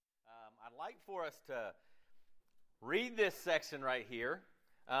like for us to read this section right here.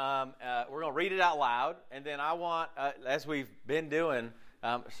 We're going to read it out loud, and then I want, as we've been doing,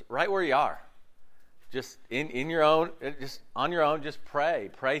 right where you are, just in your own, just on your own, just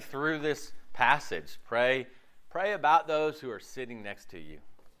pray. Pray through this passage. Pray about those who are sitting next to you.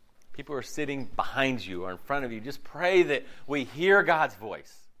 People who are sitting behind you or in front of you. Just pray that we hear God's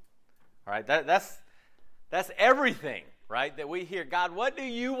voice. All right, that's everything, right? That we hear, God, what do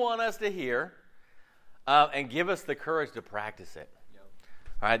you want us to hear? And give us the courage to practice it. Yep.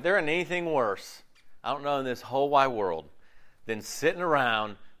 All right, there ain't anything worse, I don't know, in this whole wide world than sitting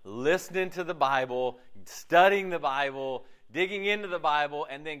around, listening to the Bible, studying the Bible, digging into the Bible,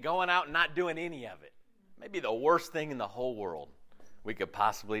 and then going out and not doing any of it. Maybe the worst thing in the whole world we could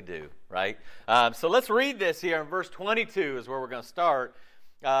possibly do, right? So let's read this here in verse 22 is where we're going to start.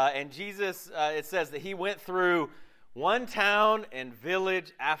 And Jesus, it says that he went through one town and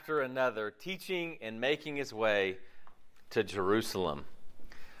village after another, teaching and making his way to Jerusalem.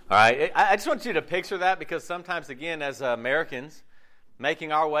 All right, I just want you to picture that, because sometimes, again, as Americans,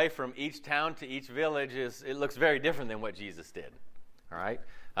 making our way from each town to each village, it looks very different than what Jesus did. All right,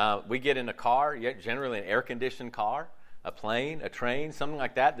 we get in a car, generally an air-conditioned car, a plane, a train, something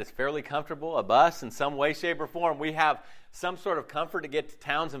like that that's fairly comfortable, a bus in some way, shape, or form. We have some sort of comfort to get to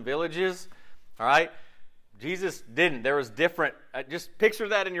towns and villages. All right, Jesus didn't. There was different. Just picture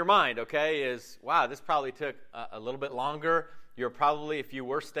that in your mind, okay? Wow, this probably took a little bit longer. You're probably, if you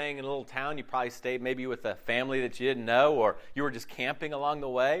were staying in a little town, you probably stayed maybe with a family that you didn't know, or you were just camping along the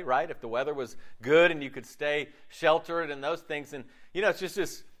way, right? If the weather was good and you could stay sheltered and those things. And, it's just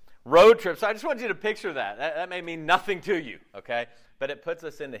this road trip. So I just want you to picture that. That may mean nothing to you, okay? But it puts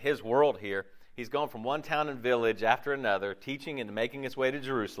us into his world here. He's going from one town and village after another, teaching and making his way to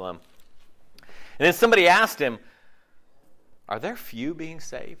Jerusalem. And then somebody asked him, are there few being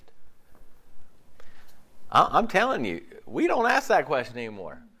saved? I'm telling you, we don't ask that question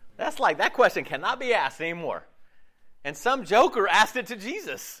anymore. That question cannot be asked anymore. And some joker asked it to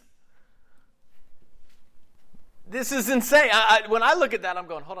Jesus. This is insane. When I look at that, I'm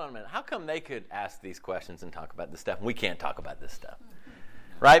going, hold on a minute. How come they could ask these questions and talk about this stuff, and we can't talk about this stuff?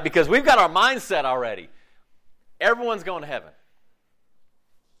 Right? Because we've got our mindset already. Everyone's going to heaven.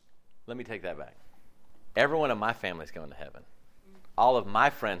 Let me take that back. Everyone in my family is going to heaven. All of my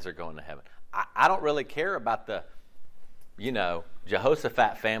friends are going to heaven. I don't really care about the,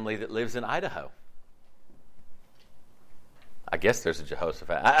 Jehoshaphat family that lives in Idaho. I guess there's a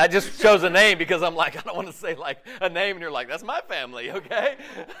Jehoshaphat. I just chose a name because I'm like, I don't want to say like a name, and you're like, that's my family, okay?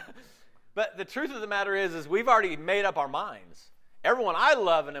 But the truth of the matter is we've already made up our minds. Everyone I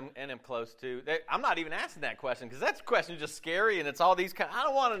love and am close to, I'm not even asking that question, because that question is just scary, and it's all these kind. I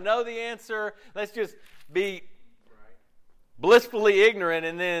don't want to know the answer. Let's just be blissfully ignorant.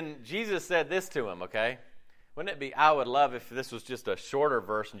 And then Jesus said this to him, okay? Wouldn't it be, I would love if this was just a shorter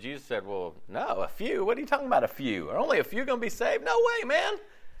verse, and Jesus said, well, no, a few. What are you talking about, a few? Are only a few going to be saved? No way, man.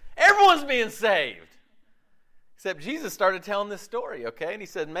 Everyone's being saved. Except Jesus started telling this story, okay? And he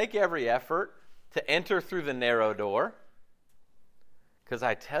said, make every effort to enter through the narrow door, because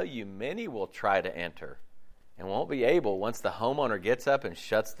I tell you, many will try to enter and won't be able once the homeowner gets up and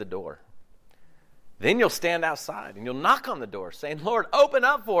shuts the door. Then you'll stand outside and you'll knock on the door saying, Lord, open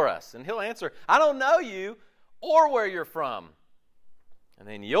up for us. And he'll answer, I don't know you or where you're from. And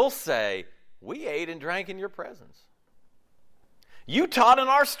then you'll say, we ate and drank in your presence. You taught in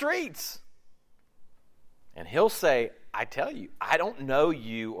our streets. And he'll say, I tell you, I don't know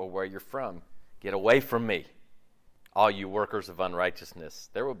you or where you're from. Get away from me, all you workers of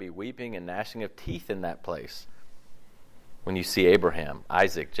unrighteousness. There will be weeping and gnashing of teeth in that place when you see Abraham,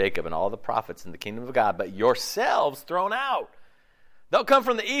 Isaac, Jacob, and all the prophets in the kingdom of God, but yourselves thrown out. They'll come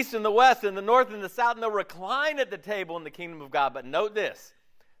from the east and the west and the north and the south, and they'll recline at the table in the kingdom of God. But note this,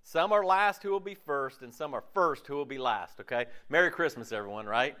 some are last who will be first, and some are first who will be last, okay? Merry Christmas, everyone,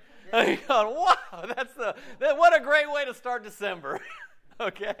 right? Yeah. You're going, wow, what a great way to start December,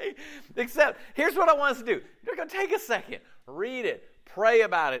 okay? Except, here's what I want us to do. You're going to take a second, read it, pray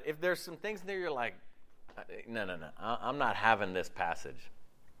about it. If there's some things in there you're like, no, I'm not having this passage.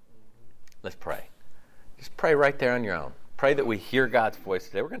 Let's pray. Just pray right there on your own. Pray that we hear God's voice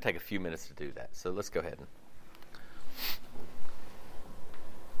today. We're going to take a few minutes to do that. So let's go ahead.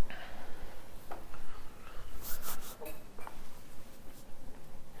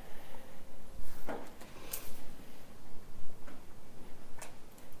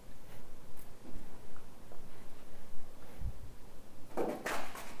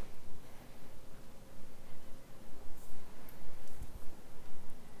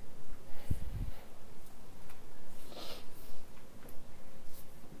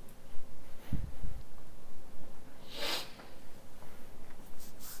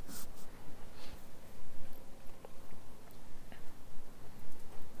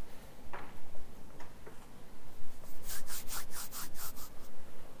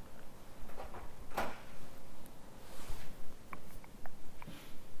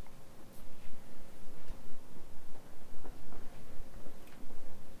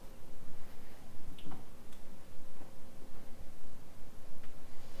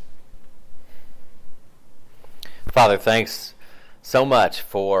 Father, thanks so much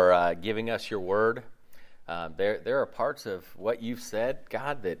for giving us your word. There are parts of what you've said,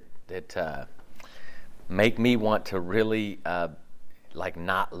 God, that make me want to really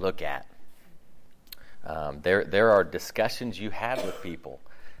not look at. There are discussions you have with people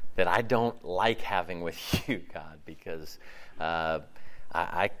that I don't like having with you, God, because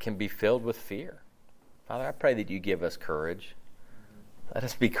I can be filled with fear. Father, I pray that you give us courage. Let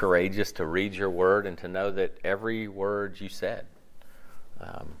us be courageous to read your word and to know that every word you said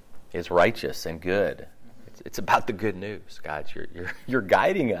is righteous and good. It's about the good news, God. You're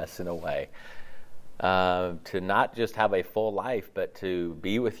guiding us in a way to not just have a full life, but to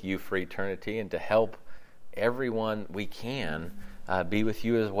be with you for eternity and to help everyone we can be with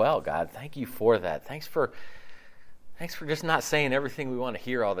you as well, God. Thank you for that. Thanks for just not saying everything we want to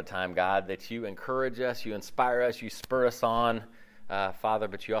hear all the time, God, that you encourage us, you inspire us, you spur us on, Father,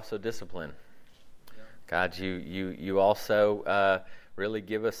 but you also discipline. Yeah. God, you also really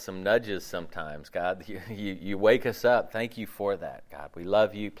give us some nudges sometimes, God. You wake us up. Thank you for that, God. We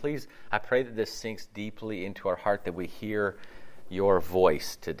love you. Please, I pray that this sinks deeply into our heart, that we hear your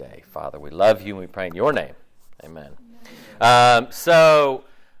voice today, Father. We love you and we pray in your name. Amen.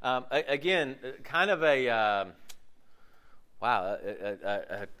 Again, kind of a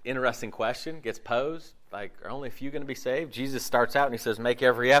interesting question gets posed. Like, are only a few going to be saved? Jesus starts out and he says, make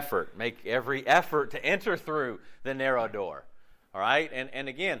every effort to enter through the narrow door. All right? And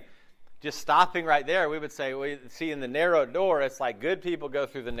again, just stopping right there, we would say, we see in the narrow door, it's like good people go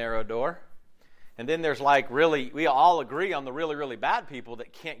through the narrow door. And then there's we all agree on the really, really bad people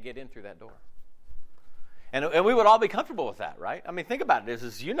that can't get in through that door. And we would all be comfortable with that, right? I mean, think about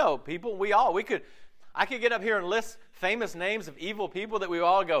it. People, I could get up here and list famous names of evil people that we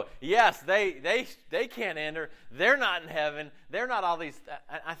all go, yes, they can't enter. They're not in heaven. They're not all these.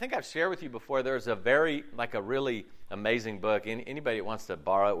 I think I've shared with you before, there's a really amazing book. Anybody that wants to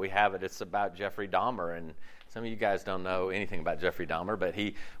borrow it, we have it. It's about Jeffrey Dahmer. And some of you guys don't know anything about Jeffrey Dahmer, but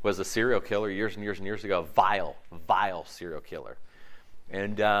he was a serial killer years and years and years ago, vile serial killer.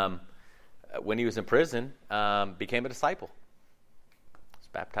 And when he was in prison, became a disciple. Was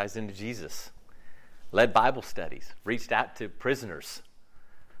baptized into Jesus. Led Bible studies, reached out to prisoners.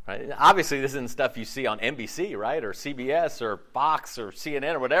 Right? Obviously, this isn't stuff you see on NBC, right, or CBS or Fox or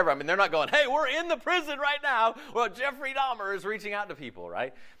CNN or whatever. I mean, they're not going, hey, we're in the prison right now. Well, Jeffrey Dahmer is reaching out to people,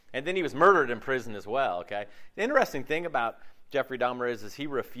 right? And then he was murdered in prison as well, okay? The interesting thing about Jeffrey Dahmer is he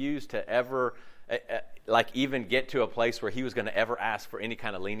refused to ever even get to a place where he was going to ever ask for any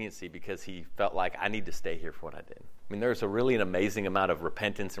kind of leniency because he felt like, I need to stay here for what I did. I mean, there's an amazing amount of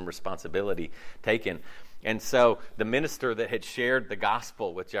repentance and responsibility taken. And so the minister that had shared the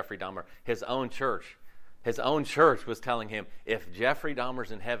gospel with Jeffrey Dahmer, his own church was telling him, if Jeffrey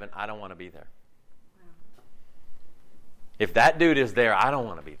Dahmer's in heaven, I don't want to be there. Wow. If that dude is there, I don't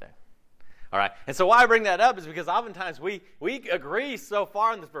want to be there. All right. And so why I bring that up is because oftentimes we agree so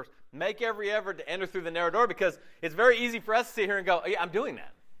far in this verse, make every effort to enter through the narrow door, because it's very easy for us to sit here and go, yeah, I'm doing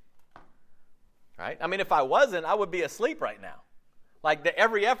that. Right? I mean, if I wasn't, I would be asleep right now. Like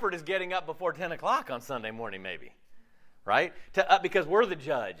every effort is getting up before 10 o'clock on Sunday morning maybe. Right? Because we're the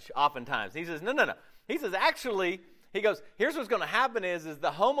judge oftentimes. He says, no. He says, actually, he goes, here's what's going to happen is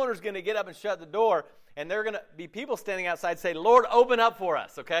the homeowner's going to get up and shut the door, and there are going to be people standing outside say, Lord, open up for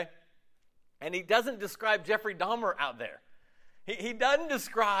us, okay? And he doesn't describe Jeffrey Dahmer out there. He doesn't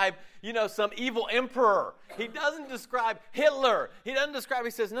describe, some evil emperor. He doesn't describe Hitler. He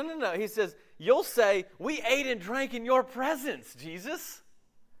says, no. He says, you'll say, we ate and drank in your presence, Jesus.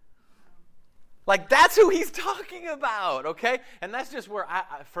 Like, that's who he's talking about, okay? And that's just where,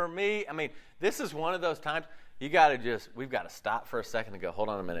 for me, this is one of those times we've got to stop for a second and go, hold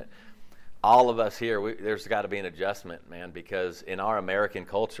on a minute. All of us here, there's got to be an adjustment, man, because in our American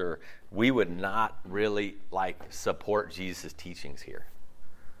culture, we would not really support Jesus' teachings here.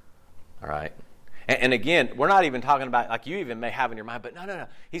 All right? And again, we're not even talking about, like you even may have in your mind, but no.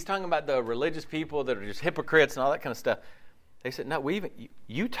 He's talking about the religious people that are just hypocrites and all that kind of stuff. They said, no,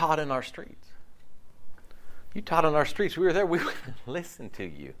 you taught in our streets. You taught in our streets. We were there. We listened to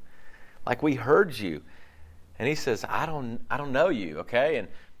you. Like, we heard you. And he says, I don't know you, okay? And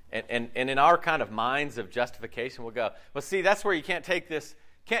in our kind of minds of justification, we'll go, well, see, that's where you can't take this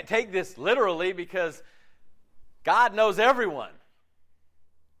literally, because God knows everyone.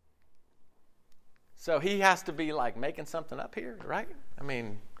 So he has to be making something up here, right? I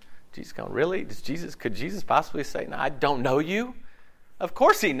mean, Jesus going, really? Could Jesus possibly say, no, I don't know you? Of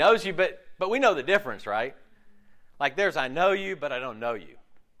course he knows you, but we know the difference, right? Like there's, I know you, but I don't know you.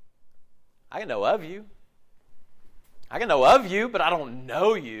 I can know of you. I can know of you, but I don't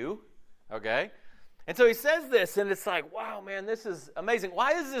know you, okay? And so he says this, and it's like, wow, man, this is amazing.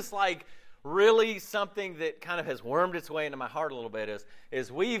 Why is this like really something that kind of has wormed its way into my heart a little bit?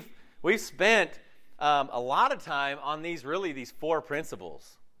 Is we've spent a lot of time on these four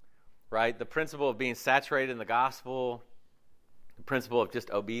principles, right? The principle of being saturated in the gospel, the principle of just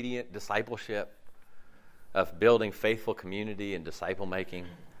obedient discipleship, of building faithful community and disciple making,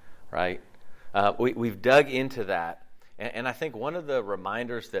 right? We've dug into that. And I think one of the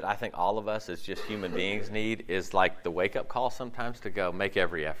reminders that I think all of us as just human beings need is like the wake-up call sometimes to go, make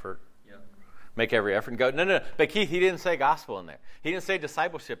every effort. Yeah. Make every effort and go, no. But Keith, he didn't say gospel in there. He didn't say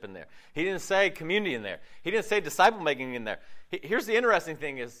discipleship in there. He didn't say community in there. He didn't say disciple-making in there. Here's the interesting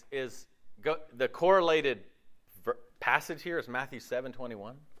thing is the correlated passage here is Matthew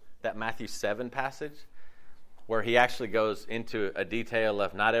 7:21, that Matthew 7 passage, where he actually goes into a detail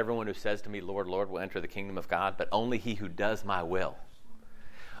of not everyone who says to me, Lord, Lord, will enter the kingdom of God, but only he who does my will.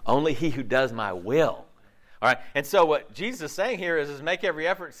 Only he who does my will. All right, and so what Jesus is saying here is make every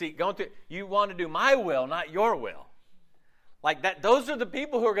effort. See, you want to do my will, not your will. Like that, those are the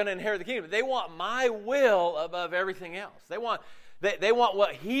people who are going to inherit the kingdom. They want my will above everything else. They want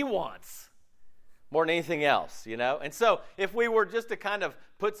what he wants more than anything else, you know? And so if we were just to kind of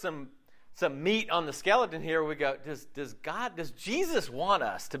put some meat on the skeleton here, we go, does Jesus want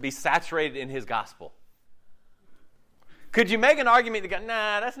us to be saturated in his gospel? Could you make an argument that go,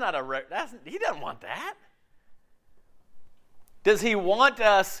 nah, he doesn't want that. Does he want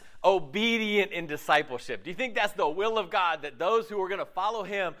us obedient in discipleship? Do you think that's the will of God, that those who are going to follow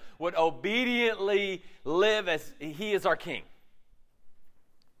him would obediently live as he is our king?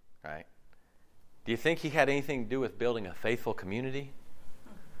 Right? Do you think he had anything to do with building a faithful community?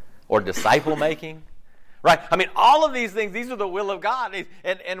 Or disciple making, right? I mean, all of these things, these are the will of God.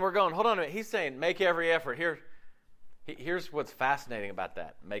 And we're going, hold on a minute. He's saying, make every effort. Here's what's fascinating about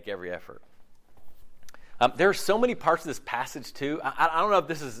that. Make every effort. There are so many parts of this passage, too. I don't know if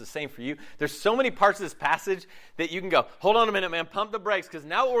this is the same for you. There's so many parts of this passage that you can go, hold on a minute, man, pump the brakes, because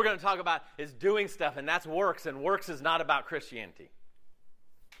now what we're going to talk about is doing stuff, and that's works, and works is not about Christianity.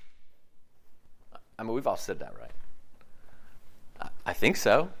 I mean, we've all said that, right? I think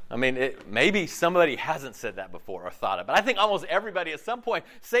so. I mean, maybe somebody hasn't said that before or thought it, but I think almost everybody at some point,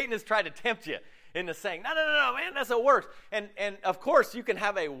 Satan has tried to tempt you into saying, no, man, that's a works. And of course, you can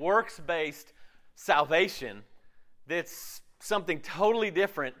have a works-based salvation that's something totally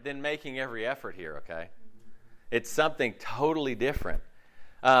different than making every effort here, okay? It's something totally different.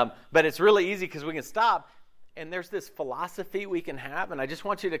 But it's really easy because we can stop. And there's this philosophy we can have, and I just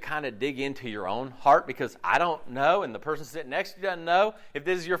want you to kind of dig into your own heart, because I don't know, and the person sitting next to you doesn't know if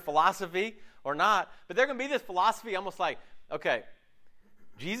this is your philosophy or not. But there's going to be this philosophy almost like, okay,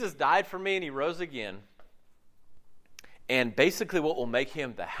 Jesus died for me and he rose again, and basically what will make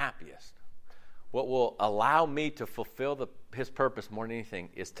him the happiest, what will allow me to fulfill his purpose more than anything,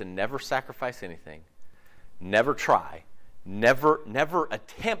 is to never sacrifice anything, never try, never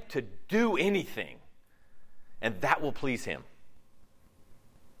attempt to do anything. And that will please him.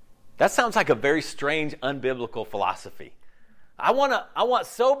 That sounds like a very strange, unbiblical philosophy. I want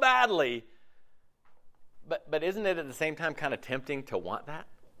so badly, but isn't it at the same time kind of tempting to want that?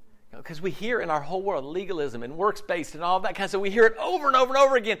 Because we hear in our whole world legalism and works-based and all that kind of stuff. We hear it over and over and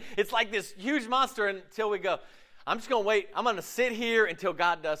over again. It's like this huge monster until we go, I'm just going to wait. I'm going to sit here until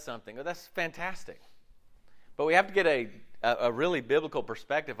God does something. Oh, that's fantastic. But we have to get a really biblical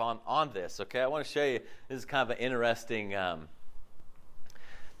perspective on this, okay? I want to show you, this is kind of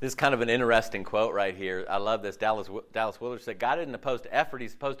an interesting quote right here. I love this. Dallas Willard said, God isn't opposed to effort,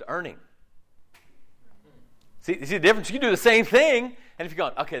 he's opposed to earning. See the difference? You can do the same thing, and if you're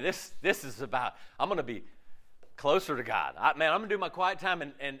going, okay, this is about, I'm going to be closer to God. I'm going to do my quiet time,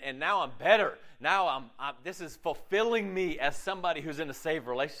 and now I'm better. Now this is fulfilling me as somebody who's in a saved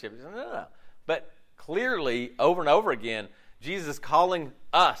relationship. No. But clearly, over and over again, Jesus is calling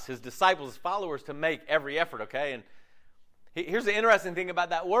us, his disciples, his followers, to make every effort, okay? And here's the interesting thing about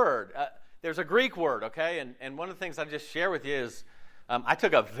that word. There's a Greek word, okay? And one of the things I just share with you is I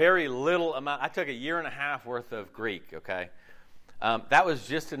took a very little amount. I took a year and a half worth of Greek, okay? That was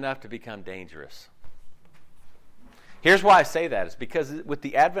just enough to become dangerous. Here's why I say that. It's because with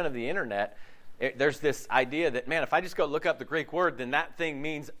the advent of the internet, there's this idea that, man, if I just go look up the Greek word, then that thing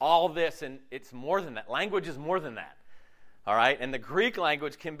means all this, and it's more than that. Language is more than that, all right? And the Greek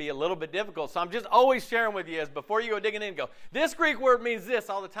language can be a little bit difficult, so I'm just always sharing with you is before you go digging in and go, this Greek word means this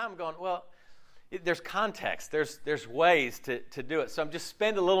all the time. I'm going, well, there's context. There's ways to do it. So I'm just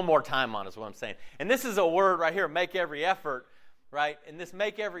spend a little more time on it is what I'm saying. And this is a word right here, make every effort, right? And this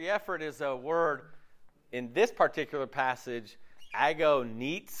make every effort is a word in this particular passage,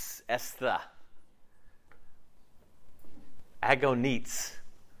 agonizomai. Agonites.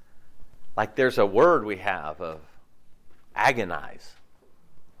 Like there's a word we have of agonize.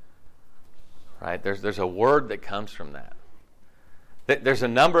 Right? There's a word that comes from that. There's a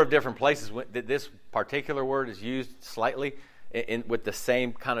number of different places that this particular word is used slightly with the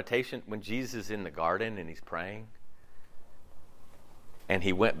same connotation. When Jesus is in the garden and he's praying, and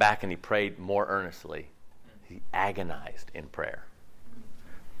he went back and he prayed more earnestly, he agonized in prayer.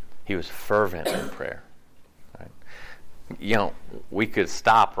 He was fervent in prayer. Right? You know, we could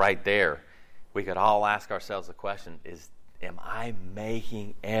stop right there. We could all ask ourselves the question, am I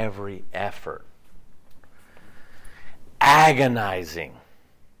making every effort? Agonizing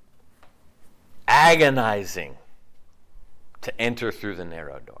to enter through the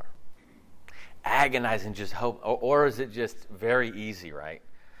narrow door. Agonizing, just hope, or is it just very easy, right?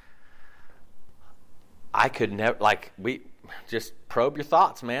 I could never, just probe your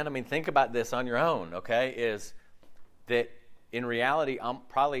thoughts, man. I mean, think about this on your own, okay? Is that in reality,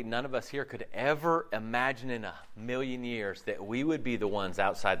 probably none of us here could ever imagine in a million years that we would be the ones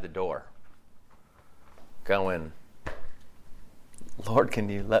outside the door going, Lord, can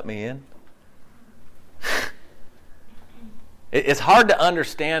you let me in? It's hard to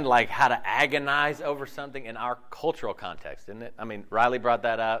understand how to agonize over something in our cultural context, isn't it? I mean, Riley brought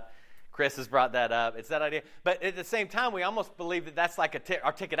that up. Chris has brought that up. It's that idea. But at the same time, we almost believe that that's like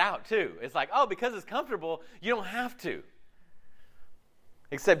our ticket out, too. It's like, oh, because it's comfortable, you don't have to.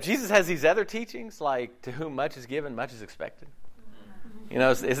 Except Jesus has these other teachings, like, to whom much is given, much is expected. You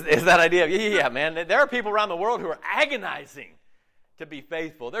know, is that idea of, yeah, man. There are people around the world who are agonizing to be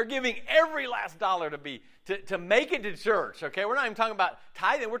faithful. They're giving every last dollar to make it to church, okay? We're not even talking about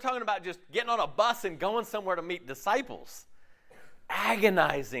tithing. We're talking about just getting on a bus and going somewhere to meet disciples.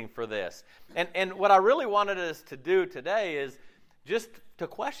 Agonizing for this. And what I really wanted us to do today is just to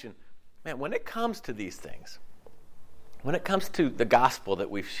question, man, when it comes to these things, when it comes to the gospel that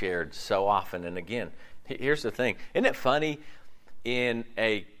we've shared so often and again, here's the thing. Isn't it funny in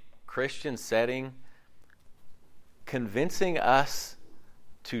a Christian setting, convincing us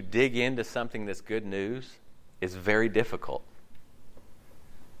to dig into something that's good news is very difficult.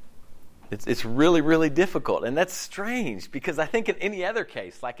 It's really, really difficult. And that's strange because I think in any other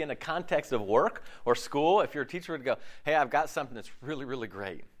case, like in a context of work or school, if your teacher would go, hey, I've got something that's really, really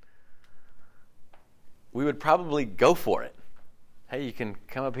great, we would probably go for it. Hey, you can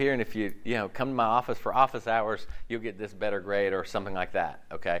come up here and if you come to my office for office hours, you'll get this better grade or something like that,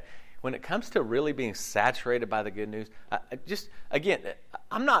 okay? When it comes to really being saturated by the good news, I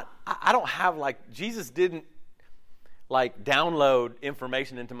don't have Jesus didn't download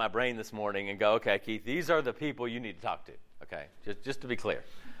information into my brain this morning and go, okay, Keith, these are the people you need to talk to, okay? Just to be clear,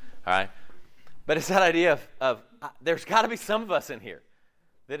 all right? But it's that idea of there's got to be some of us in here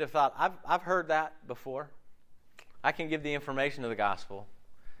that have thought, I've heard that before. I can give the information of the gospel,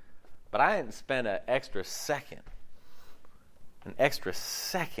 but I didn't spend an extra second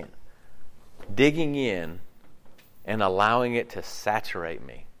digging in and allowing it to saturate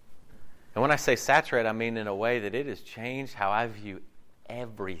me. And when I say saturate, I mean in a way that it has changed how I view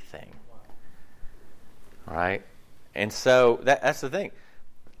everything. All right? And so that's the thing.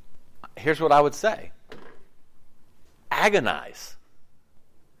 Here's what I would say. Agonize.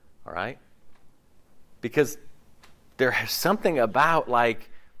 All right? Because there's something about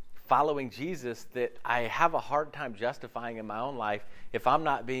following Jesus that I have a hard time justifying in my own life if I'm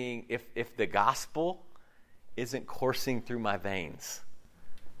not if the gospel isn't coursing through my veins.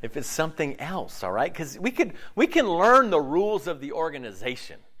 If it's something else, all right? Because we can learn the rules of the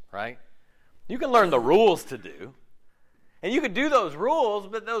organization, right? You can learn the rules to do. And you can do those rules,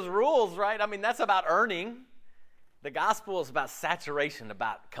 but those rules, right? I mean, that's about earning. The gospel is about saturation,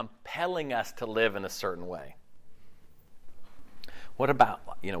 about compelling us to live in a certain way. What about,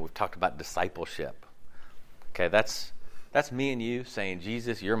 we've talked about discipleship. Okay, that's me and you saying,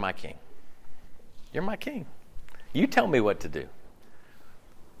 Jesus, you're my king. You're my king. You tell me what to do.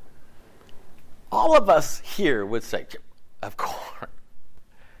 All of us here would say, of course.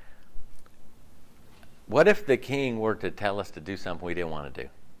 What if the king were to tell us to do something we didn't want to do?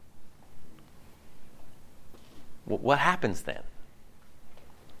 What happens then?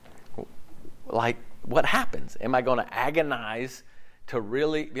 What happens? Am I going to agonize to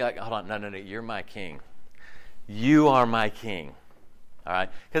really be like, hold on, no, you're my king. You are my king. All right?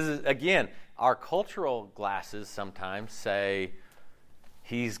 Because, again, our cultural glasses sometimes say,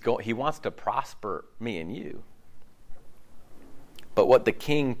 he wants to prosper me and you. But what the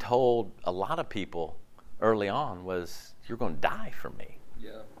king told a lot of people early on was, you're going to die for me.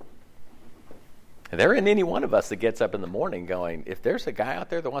 Yeah. There isn't any one of us that gets up in the morning going, if there's a guy out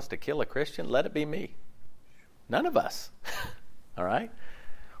there that wants to kill a Christian, let it be me. None of us. all right?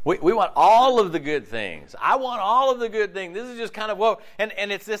 We want all of the good things. I want all of the good things. This is just kind of what, and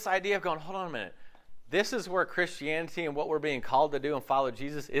it's this idea of going, hold on a minute. This is where Christianity and what we're being called to do and follow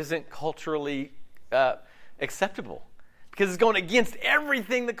Jesus isn't culturally acceptable, because it's going against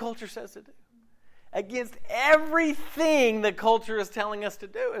everything the culture says to do. Against everything the culture is telling us to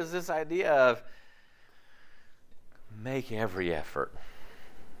do is this idea of make every effort.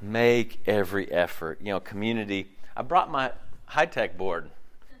 Make every effort. You know, community. I brought my high-tech board.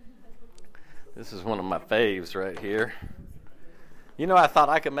 This is one of my faves right here. You know, I thought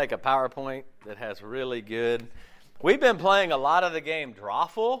I could make a PowerPoint that has really good. We've been playing a lot of the game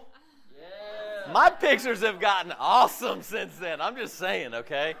Drawful. Yeah. My pictures have gotten awesome since then. I'm just saying,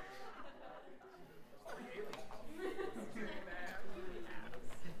 okay?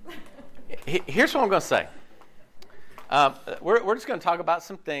 Here's what I'm going to say. We're just going to talk about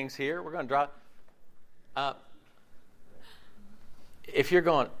some things here. We're going to draw. If you're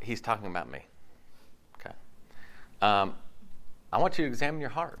going, he's talking about me. Okay. I want you to examine your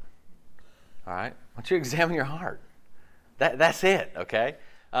heart. All right? I want you to examine your heart. That's it, okay?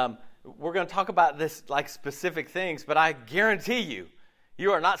 We're going to talk about this like specific things, but I guarantee you,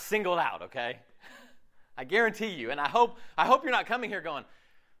 you are not singled out, okay? I guarantee you. And I hope you're not coming here going,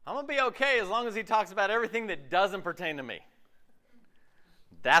 I'm going to be okay as long as he talks about everything that doesn't pertain to me.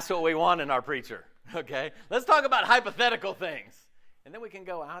 That's what we want in our preacher, okay? Let's talk about hypothetical things. And then we can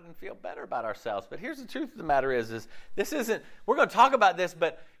go out and feel better about ourselves. But here's the truth of the matter is this isn't, we're going to talk about this,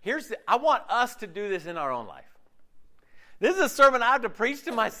 but I want us to do this in our own life. This is a sermon I have to preach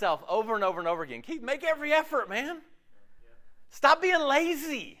to myself over and over and over again. Make every effort, man. Stop being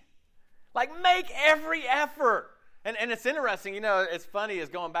lazy. Like, make every effort. And it's interesting, you know, it's funny is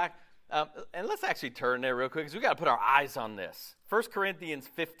going back, and let's actually turn there real quick because we got to put our eyes on this. 1 Corinthians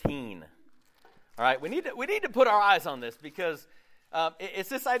 15. All right, we need to put our eyes on this because it's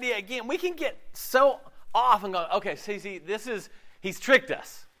this idea, again, we can get so off and go, okay, see, he's tricked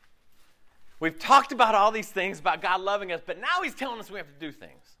us. We've talked about all these things about God loving us, but now he's telling us we have to do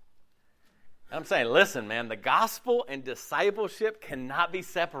things. And I'm saying, listen, man, the gospel and discipleship cannot be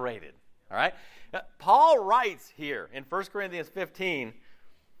separated, all right? Paul writes here in 1 Corinthians 15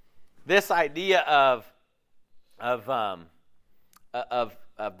 this idea of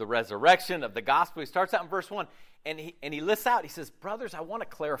the resurrection, of the gospel. He starts out in verse 1, and he lists out, he says, brothers, I want to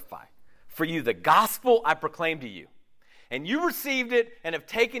clarify for you the gospel I proclaimed to you. And you received it and have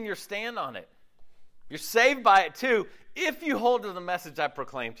taken your stand on it. You're saved by it too, if you hold to the message I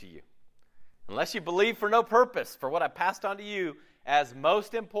proclaimed to you. Unless you believe for no purpose, for what I passed on to you as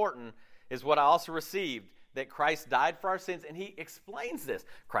most important is what I also received, that Christ died for our sins. And he explains this.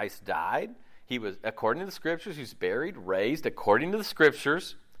 Christ died. He was, according to the Scriptures, he was buried, raised according to the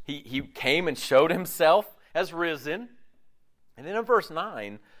Scriptures. He came and showed himself as risen. And then in verse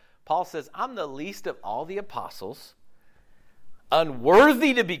 9, Paul says, I'm the least of all the apostles,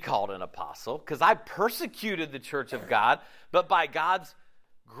 unworthy to be called an apostle, because I persecuted the church of God, but by God's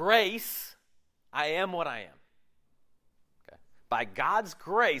grace, I am what I am. Okay. By God's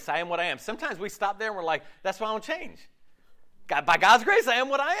grace, I am what I am. Sometimes we stop there and we're like, that's why I don't change. By God's grace, I am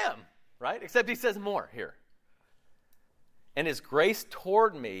what I am. Right? Except he says more here. And his grace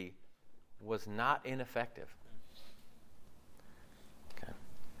toward me was not ineffective. Okay.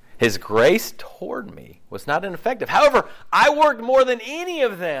 His grace toward me was not ineffective. However, I worked more than any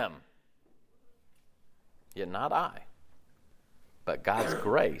of them. Yet not I, but God's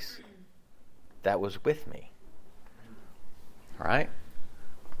grace that was with me. All right?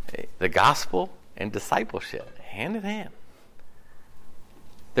 The gospel and discipleship, hand in hand.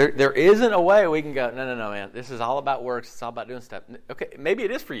 There isn't a way we can go, no, man, this is all about works, it's all about doing stuff. Okay, maybe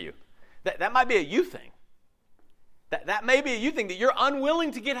it is for you. That might be a you thing. That may be a you thing that you're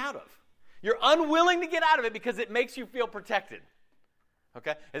unwilling to get out of. You're unwilling to get out of it because it makes you feel protected.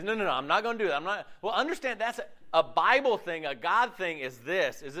 Okay? No, I'm not going to do that. Well, understand that's a Bible thing, a God thing is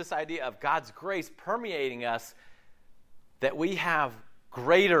this idea of God's grace permeating us that we have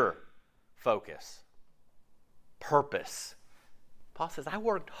greater focus, purpose. Paul says, I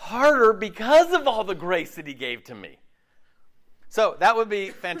worked harder because of all the grace that he gave to me. So that would be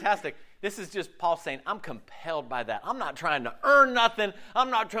fantastic. This is just Paul saying, I'm compelled by that. I'm not trying to earn nothing. I'm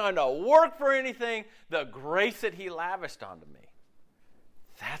not trying to work for anything. The grace that he lavished onto me.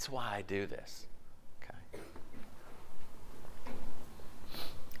 That's why I do this. Okay.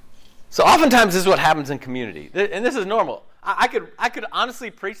 So oftentimes this is what happens in community. And this is normal. I could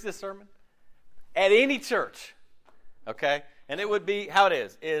honestly preach this sermon at any church. Okay? And it would be how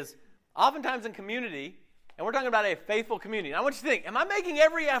it is oftentimes in community, and we're talking about a faithful community. And I want you to think, am I making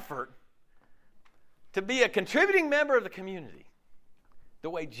every effort to be a contributing member of the community? the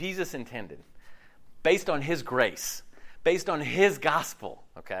way Jesus intended, based on his grace, based on his gospel,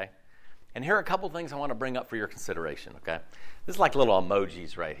 okay? And here are a couple things I want to bring up for your consideration, okay? This is like little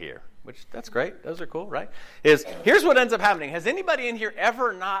emojis right here, which that's great. Those are cool, right? Here's what ends up happening. Has anybody in here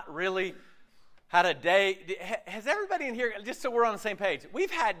ever not really had a day? Has everybody in here, just so we're on the same page,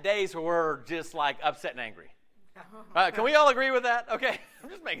 we've had days where we're just like upset and angry. Can we all agree with that? Okay, I'm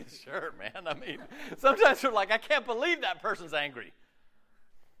just making sure, man. I mean, sometimes we're like, I can't believe that person's angry.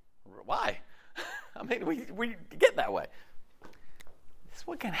 Why? I mean, we get that way. This is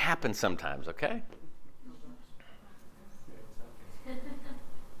what can happen sometimes, okay?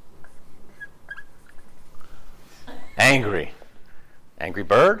 Angry. Angry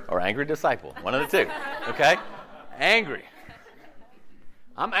bird or angry disciple? One of the two, okay? Angry.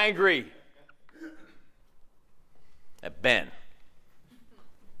 I'm angry at Ben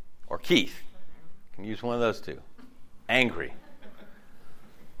or Keith. You can use one of those two. Angry.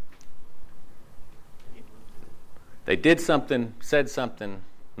 They did something, said something,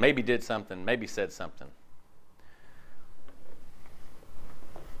 maybe did something, maybe said something.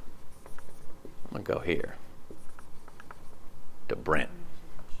 I'm going to go here to Brent.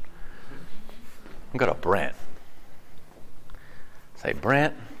 I'm going to go to Brent. Say,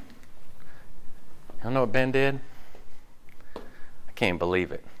 Brent, you don't know what Ben did? I can't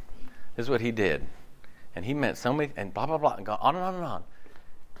believe it. This is what he did. And he meant so many, and blah, blah, blah, and go on and on and on.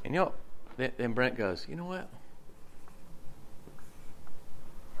 And you know, then Brent goes, you know what?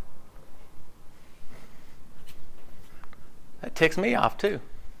 That ticks me off too.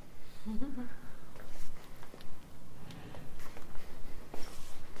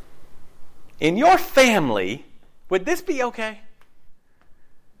 In your family, would this be okay?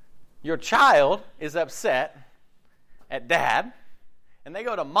 Your child is upset at dad, and they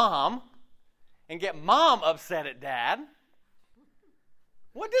go to mom and get mom upset at dad.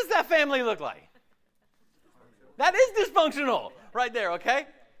 What does that family look like? That is dysfunctional right there, okay?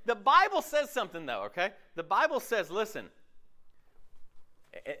 The Bible says something, though, okay? The Bible says, listen,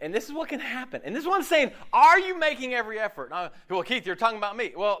 and this is what can happen. And this is what I'm saying. Are you making every effort? Well, Keith, you're talking about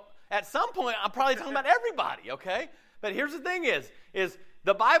me. Well, at some point, I'm probably talking about everybody, okay? But here's the thing is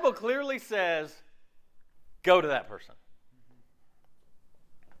the Bible clearly says, go to that person.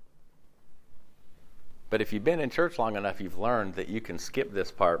 But if you've been in church long enough, you've learned that you can skip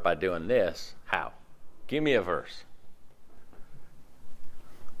this part by doing this. How? Give me a verse.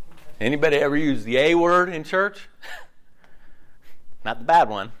 Anybody ever use the A word in church? Not the bad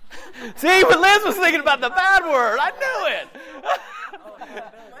one. See, but Liz was thinking about the bad word. I knew it.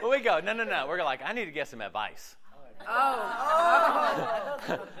 Well, we go, no. We're like, I need to get some advice. I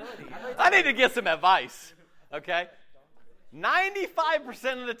need to get some advice. Okay?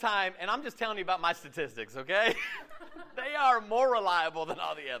 95% of the time, and I'm just telling you about my statistics, okay? They are more reliable than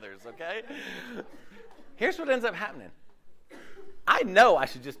all the others, okay? Here's what ends up happening. I know I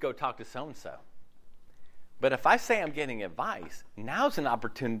should just go talk to so-and-so. But if I say I'm getting advice, now's an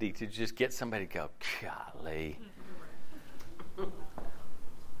opportunity to just get somebody to go, golly.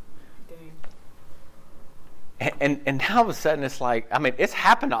 And now all of a sudden it's like, I mean, it's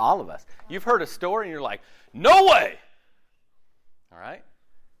happened to all of us. You've heard a story and you're like, no way. All right?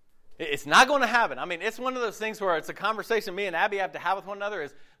 It's not going to happen. I mean, it's one of those things where it's a conversation me and Abby have to have with one another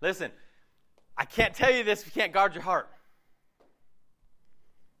is, listen, I can't tell you this if you can't guard your heart.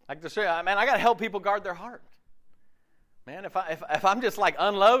 Like to show you, man, I got to help people guard their heart. Man, if I'm just like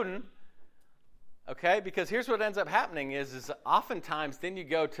unloading, okay, because here's what ends up happening is oftentimes then you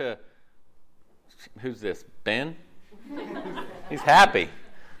go to, who's this, Ben? He's happy.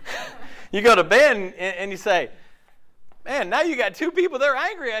 You go to Ben and you say, man, now you got two people that are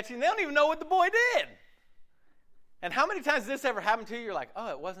angry at you and they don't even know what the boy did. And how many times has this ever happened to you? You're like,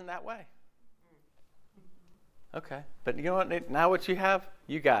 oh, it wasn't that way. Okay, but you know what? Now what you have?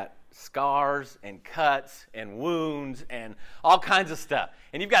 You got scars and cuts and wounds and all kinds of stuff.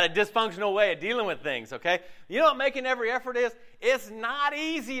 And you've got a dysfunctional way of dealing with things, okay? You know what making every effort is? It's not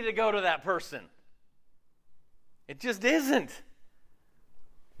easy to go to that person. It just isn't.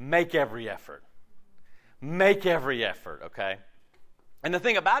 Make every effort. Make every effort, okay? And the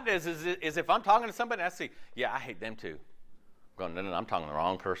thing about it is if I'm talking to somebody and I see, yeah, I hate them too. I'm going, no, I'm talking to the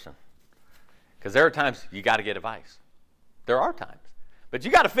wrong person. Because there are times you got to get advice. There are times. But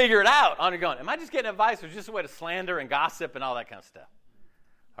you got to figure it out on your going, am I just getting advice or just a way to slander and gossip and all that kind of stuff?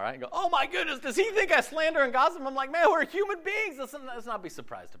 All right? You go, oh my goodness, does he think I slander and gossip? I'm like, man, we're human beings. Let's not be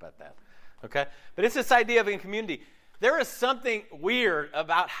surprised about that. Okay? But it's this idea of in community. There is something weird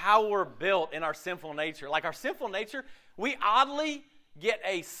about how we're built in our sinful nature. Like our sinful nature, we oddly get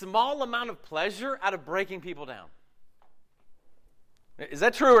a small amount of pleasure out of breaking people down. Is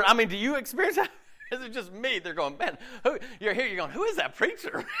that true? I mean, do you experience that? Is it just me? They're going, man, you're here, you're going, who is that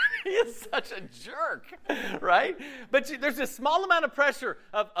preacher? He is such a jerk, right? But there's this small amount of pressure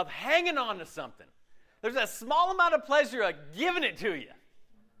of hanging on to something. There's that small amount of pleasure of giving it to you.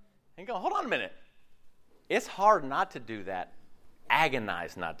 And you go, hold on a minute. It's hard not to do that.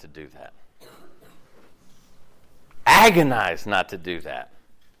 Agonize not to do that. Agonize not to do that.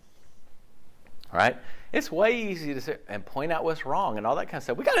 Right? It's way easy to sit and point out what's wrong and all that kind of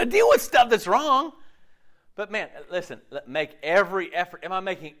stuff. We got to deal with stuff that's wrong. But man, listen, make every effort. Am I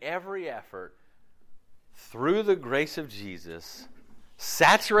making every effort through the grace of Jesus,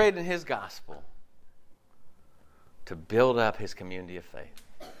 saturated in his gospel, to build up his community of faith?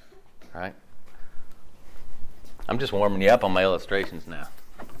 Right? I'm just warming you up on my illustrations now.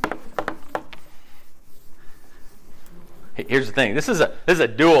 Here's the thing. This is a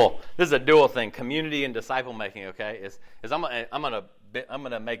dual thing. Community and disciple making. Okay, I'm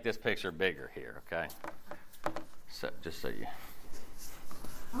gonna make this picture bigger here. Okay, so just so you.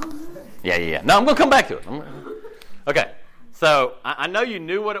 Yeah. No, I'm gonna come back to it. Okay, so I know you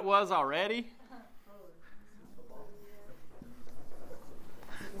knew what it was already.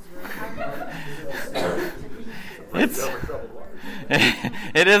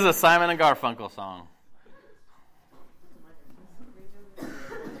 It is a Simon and Garfunkel song.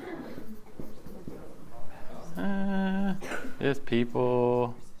 It's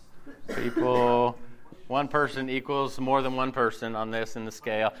people. One person equals more than one person on this in the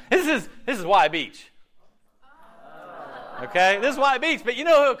scale. This is Y Beach. Okay, this is Y Beach. But you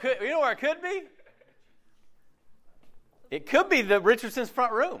know where it could be? It could be the Richardson's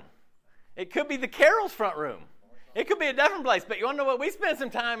front room. It could be the Carroll's front room. It could be a different place. But you want to know what? We spent some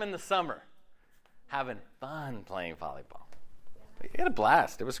time in the summer having fun playing volleyball. We had a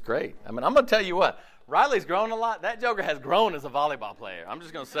blast. It was great. I mean, I'm going to tell you what. Riley's grown a lot. That joker has grown as a volleyball player. I'm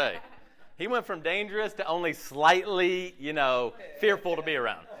just going to say. He went from dangerous to only slightly, fearful to be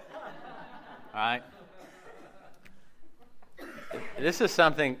around. All right? This is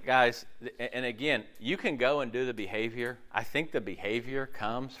something, guys, and again, you can go and do the behavior. I think the behavior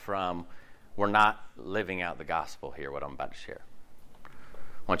comes from we're not living out the gospel here, what I'm about to share. I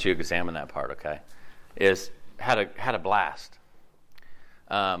want you to examine that part, okay? Is had a blast.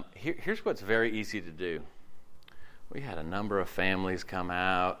 Here's what's very easy to do. We had a number of families come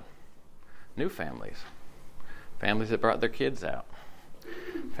out, new families that brought their kids out,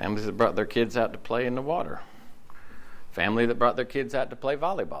 families that brought their kids out to play in the water, family that brought their kids out to play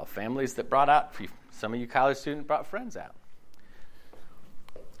volleyball, families that brought out, some of you college students brought friends out.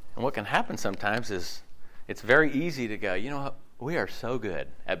 And what can happen sometimes is it's very easy to go, you know what, we are so good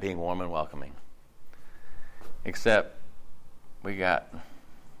at being warm and welcoming. Except we got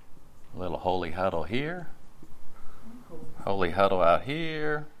a little holy huddle here, holy huddle out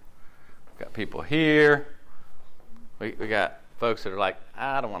here, we got people here, we got folks that are like,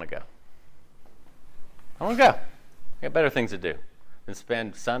 I don't want to go. I want to go. I got better things to do than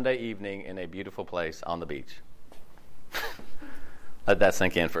spend Sunday evening in a beautiful place on the beach. Let that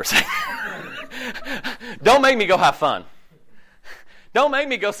sink in for a second. Don't make me go have fun. Don't make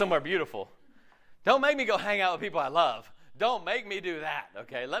me go somewhere beautiful. Don't make me go hang out with people I love. Don't make me do that,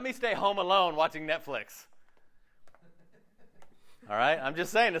 okay? Let me stay home alone watching Netflix. All right? I'm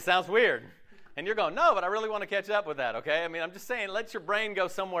just saying, it sounds weird. And you're going, no, but I really want to catch up with that, okay? I mean, I'm just saying, let your brain go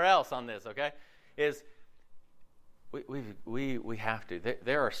somewhere else on this, okay? We have to.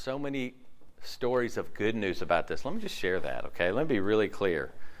 There are so many stories of good news about this. Let me just share that, okay? Let me be really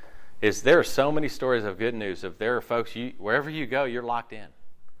clear. There are so many stories of good news. If there are folks, wherever you go, you're locked in.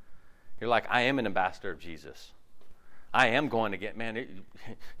 You're like, I am an ambassador of Jesus. I am going to get, man,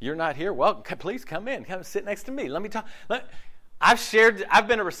 you're not here? Well, please come in. Come sit next to me. Let me talk. I've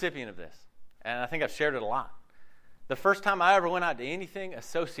been a recipient of this, and I think I've shared it a lot. The first time I ever went out to anything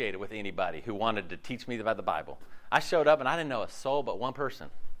associated with anybody who wanted to teach me about the Bible, I showed up and I didn't know a soul but one person.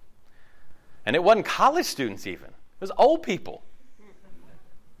 And it wasn't college students even. It was old people.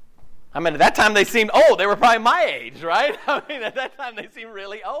 I mean, at that time they seemed old. They were probably my age, right? I mean, at that time they seemed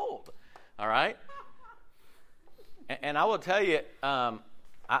really old. All right? And I will tell you,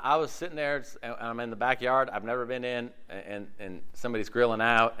 I was sitting there, and I'm in the backyard. I've never been in, and somebody's grilling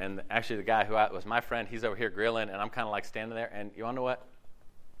out. And actually the guy who was my friend, he's over here grilling, and I'm kind of like standing there. And you want to know what?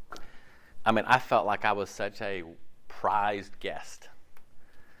 I mean, I felt like I was such a prized guest.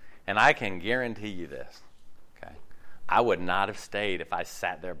 And I can guarantee you this, okay? I would not have stayed if I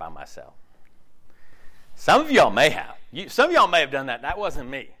sat there by myself. Some of y'all may have. Some of y'all may have done that. That wasn't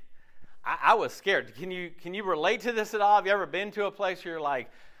me. I was scared. Can you relate to this at all? Have you ever been to a place where you're like,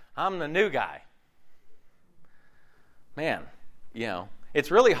 I'm the new guy? Man,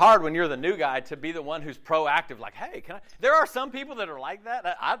 it's really hard when you're the new guy to be the one who's proactive, like, hey, can I? There are some people that are like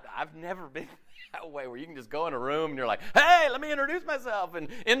that. I've never been that way where you can just go in a room and you're like, hey, let me introduce myself and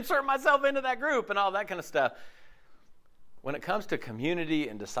insert myself into that group and all that kind of stuff. When it comes to community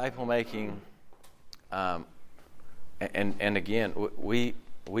and disciple making, and again, we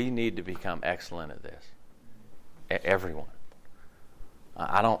need to become excellent at this. Everyone.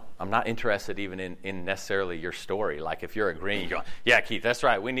 I'm not interested even in necessarily your story. Like if you're agreeing, you're going, yeah, Keith, that's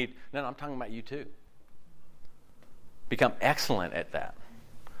right. No, I'm talking about you too. Become excellent at that.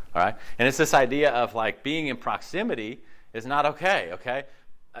 All right? And it's this idea of like being in proximity is not okay?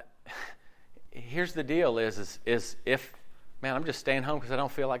 Here's the deal is if, man, I'm just staying home because I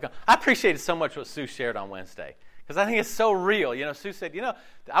don't feel like going. I appreciated so much what Sue shared on Wednesday because I think it's so real. Sue said,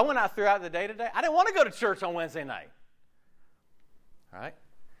 I went out throughout the day today. I didn't want to go to church on Wednesday night. All right?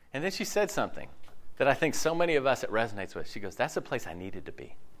 And then she said something that I think so many of us it resonates with. She goes, that's the place I needed to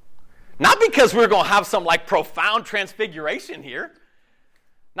be. Not because we're going to have some like profound transfiguration here.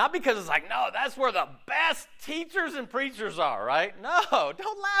 Not because it's like, no, that's where the best teachers and preachers are, right? No,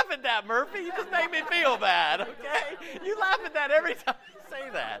 don't laugh at that, Murphy. You just made me feel bad, okay? You laugh at that every time you say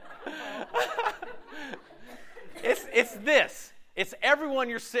that. It's this. It's everyone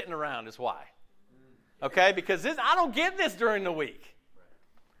you're sitting around is why. Okay? Because I don't get this during the week.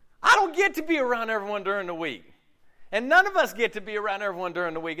 I don't get to be around everyone during the week. And none of us get to be around everyone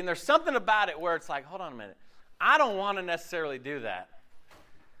during the week. And there's something about it where it's like, hold on a minute. I don't want to necessarily do that.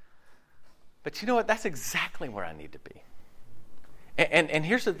 But you know what? That's exactly where I need to be. And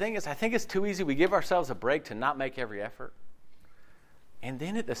here's the thing is I think it's too easy. We give ourselves a break to not make every effort. And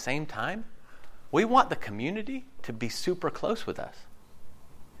then at the same time, we want the community to be super close with us.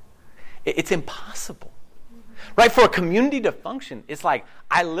 It's impossible. Right? For a community to function, it's like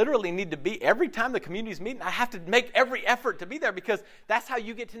I literally need to be, every time the community's meeting, I have to make every effort to be there because that's how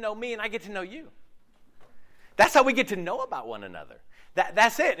you get to know me and I get to know you. That's how we get to know about one another.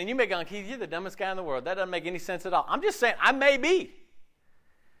 That's it. And you may go, Keith, you're the dumbest guy in the world. That doesn't make any sense at all. I'm just saying, I may be.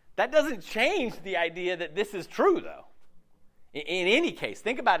 That doesn't change the idea that this is true, though. In any case,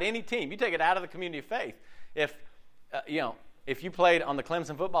 think about any team. You take it out of the community of faith. If you played on the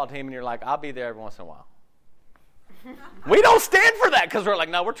Clemson football team and you're like, I'll be there every once in a while. We don't stand for that because we're like,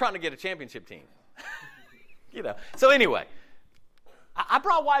 no, we're trying to get a championship team. So anyway, I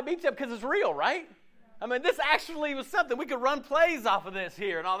brought Y Beach up because it's real, right? I mean, this actually was something. We could run plays off of this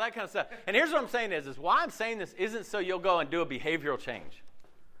here and all that kind of stuff. And here's what I'm saying is why I'm saying this isn't so you'll go and do a behavioral change.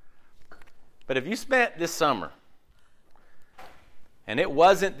 But if you spent this summer and it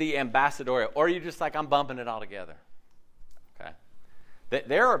wasn't the ambassadorial, or you're just like, I'm bumping it all together, okay?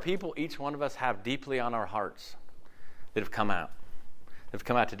 There are people each one of us have deeply on our hearts that have come out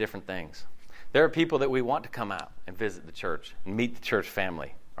to different things. There are people that we want to come out and visit the church and meet the church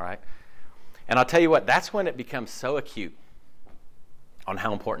family, all right? And I'll tell you what, that's when it becomes so acute on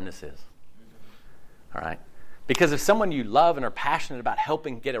how important this is, all right? Because if someone you love and are passionate about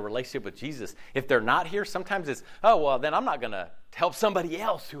helping get a relationship with Jesus, if they're not here, sometimes it's, oh, well, then I'm not going to help somebody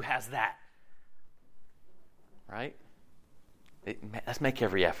else who has that, right? Let's make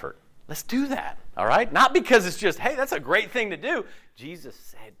every effort. Let's do that, all right? Not because it's just, hey, that's a great thing to do. Jesus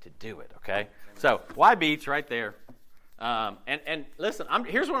said to do it, okay? So, Y Beach right there. And listen,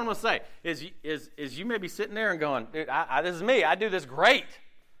 here's what I'm going to say, is you may be sitting there and going, dude, this is me. I do this great.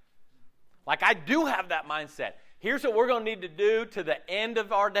 Like, I do have that mindset. Here's what we're going to need to do to the end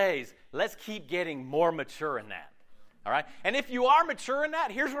of our days. Let's keep getting more mature in that, all right? And if you are mature in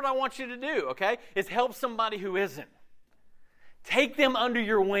that, here's what I want you to do, okay, is help somebody who isn't. Take them under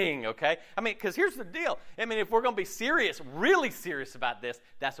your wing, okay? I mean, because here's the deal. I mean, if we're going to be serious, really serious about this,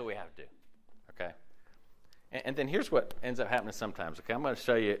 that's what we have to do, okay? And then here's what ends up happening sometimes, okay? I'm going to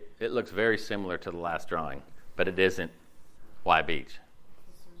show you. It looks very similar to the last drawing, but it isn't Y Beach.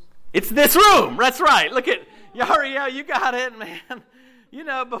 It's this room. That's right. Look at, yeah, you got it, man.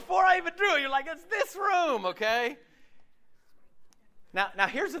 Before I even drew it, you're like, it's this room, okay? Now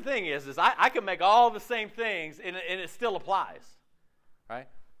here's the thing is I can make all the same things, and it still applies, right?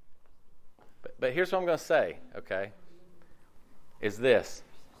 But here's what I'm going to say, okay, is this.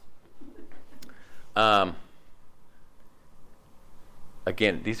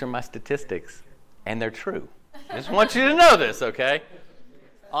 Again, these are my statistics, and they're true. I just want you to know this, okay?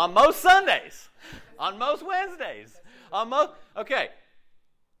 On most Sundays, on most Wednesdays, okay.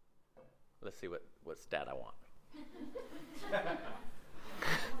 Let's see what stat I want.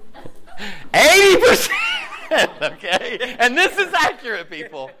 80%, okay? And this is accurate,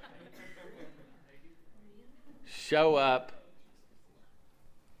 people. Show up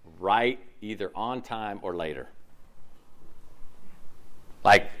right either on time or later.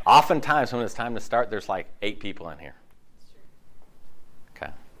 Like, oftentimes when it's time to start, there's like 8 people in here.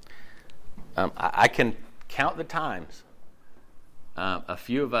 Okay. I can count the times. A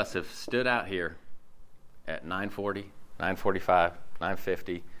few of us have stood out here at 9:40, 9:45,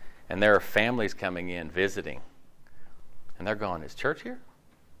 9:50, and there are families coming in visiting. And they're going, is church here?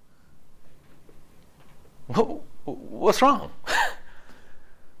 What's wrong?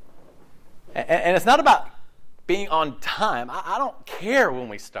 And it's not about being on time. I don't care when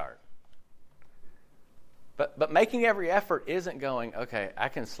we start. But making every effort isn't going, okay, I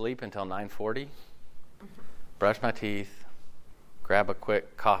can sleep until 9:40, brush my teeth, grab a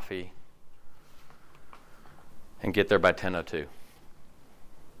quick coffee, and get there by 10:02.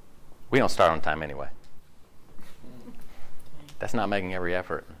 We don't start on time anyway. That's not making every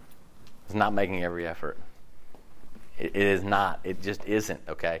effort. It's not making every effort. It is not. It just isn't,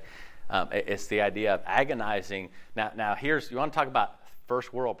 okay? It's the idea of agonizing. Now you want to talk about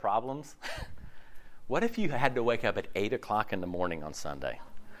first world problems? What if you had to wake up at 8 o'clock in the morning on Sunday?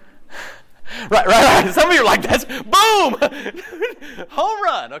 Right. Some of you are like, that's boom! Home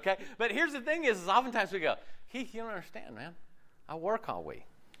run, okay? But here's the thing is oftentimes we go, Keith, you don't understand, man. I work all week.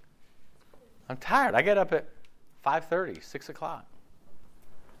 I'm tired. I get up at 5:30, 6 o'clock.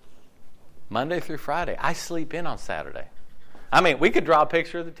 Monday through Friday. I sleep in on Saturday. I mean, we could draw a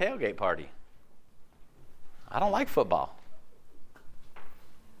picture of the tailgate party. I don't like football.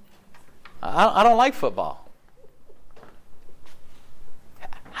 I don't like football.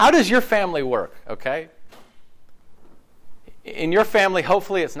 How does your family work, okay? In your family,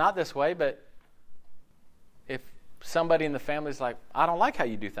 hopefully it's not this way, but if somebody in the family is like, I don't like how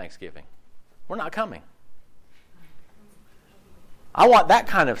you do Thanksgiving, we're not coming. I want that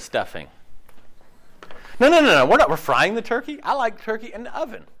kind of stuffing. No. We're frying the turkey. I like turkey in the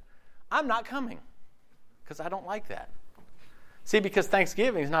oven. I'm not coming because I don't like that. See, because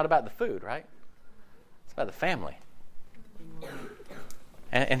Thanksgiving is not about the food, right? It's about the family.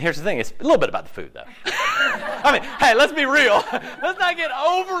 And here's the thing. It's a little bit about the food, though. I mean, hey, let's be real. Let's not get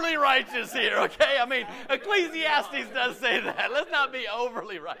overly righteous here, okay? I mean, Ecclesiastes does say that. Let's not be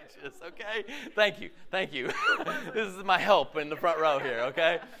overly righteous, okay? Thank you. This is my help in the front row here,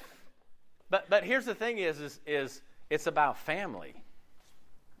 okay? But here's the thing is it's about family.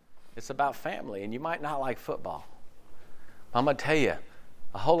 It's about family, and you might not like football. I'm going to tell you,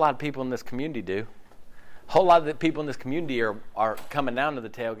 a whole lot of people in this community do. A whole lot of the people in this community are coming down to the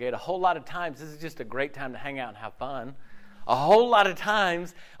tailgate. A whole lot of times, this is just a great time to hang out and have fun. A whole lot of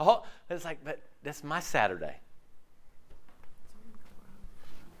times, it's like, but this is my Saturday.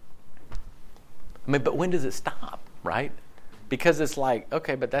 I mean, but when does it stop, right? Because it's like,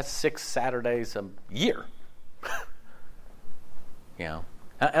 okay, but that's 6 Saturdays a year. You know?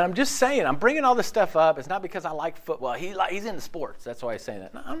 And I'm just saying, I'm bringing all this stuff up. It's not because I like football. He's into sports. That's why he's saying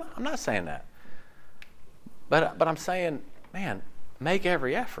that. No, I'm not saying that. But I'm saying, man, make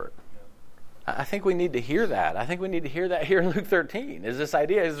every effort. I think we need to hear that. I think we need to hear that here in Luke 13. Is this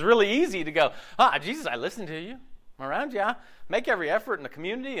idea? It's really easy to go, Jesus, I listen to you. I'm around you. Make every effort in the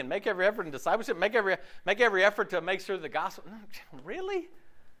community and make every effort in discipleship. Make every effort to make sure the gospel. Really?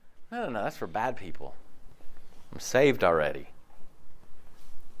 No. That's for bad people. I'm saved already.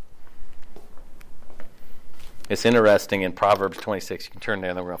 It's interesting in Proverbs 26. You can turn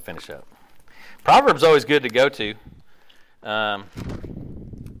there and then we're going to finish up. Proverbs always good to go to.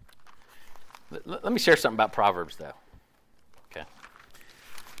 Let me share something about Proverbs, though. Okay.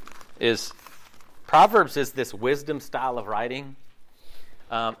 Proverbs is this wisdom style of writing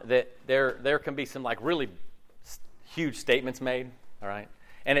that there can be some like really huge statements made, all right?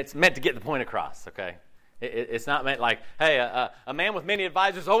 And it's meant to get the point across, okay? It's not meant like, hey, a man with many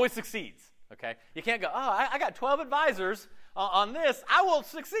advisors always succeeds, okay? You can't go, I got 12 advisors on this, I will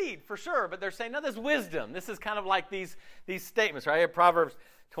succeed for sure. But they're saying, no, there's wisdom. This is kind of like these statements, right? Here, Proverbs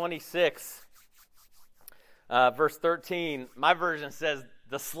 26, verse 13. My version says,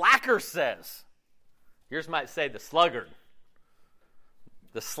 the slacker says. Yours might say the sluggard.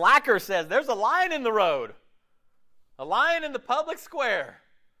 The slacker says, there's a lion in the road. A lion in the public square.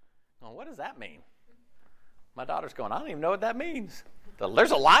 Well, what does that mean? My daughter's going, I don't even know what that means.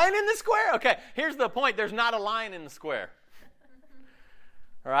 There's a lion in the square? Okay, here's the point. There's not a lion in the square.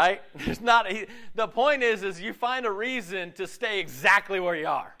 All right? There's not. The point is you find a reason to stay exactly where you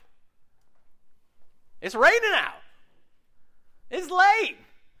are. It's raining out. It's late.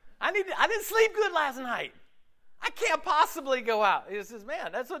 I didn't sleep good last night. I can't possibly go out. He says,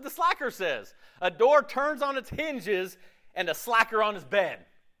 man, that's what the slacker says. A door turns on its hinges and a slacker on his bed.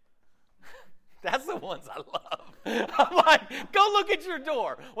 That's the ones I love. I'm like, go look at your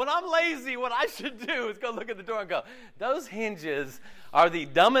door. When I'm lazy, what I should do is go look at the door and go, those hinges are the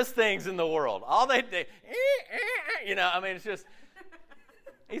dumbest things in the world. All they do, it's just,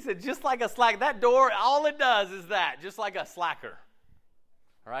 he said, just like a slack, that door, all it does is that, just like a slacker.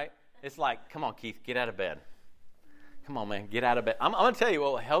 All right? It's like, come on, Keith, get out of bed. Come on, man, get out of bed. I'm going to tell you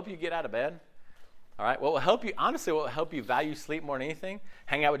what will help you get out of bed. All right, what will help you, honestly, what will help you value sleep more than anything?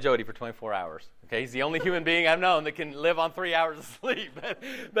 Hang out with Jody for 24 hours. Okay, he's the only human being I've known that can live on 3 hours of sleep.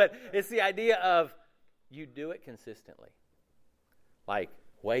 But it's the idea of you do it consistently. Like,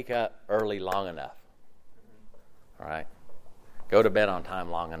 wake up early long enough. All right? Go to bed on time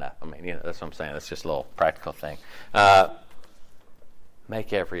long enough. I mean, that's what I'm saying. That's just a little practical thing.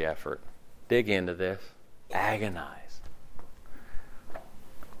 Make every effort. Dig into this. Agonize.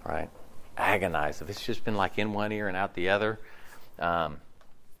 All right? Agonize. If it's just been like in one ear and out the other,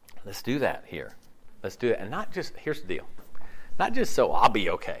 let's do that here. Let's do it. And not just, here's the deal. Not just so I'll be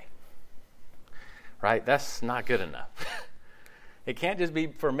okay. Right? That's not good enough. It can't just be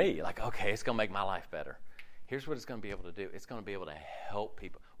for me. Like, okay, it's going to make my life better. Here's what it's going to be able to do. It's going to be able to help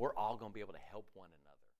people. We're all going to be able to help one another.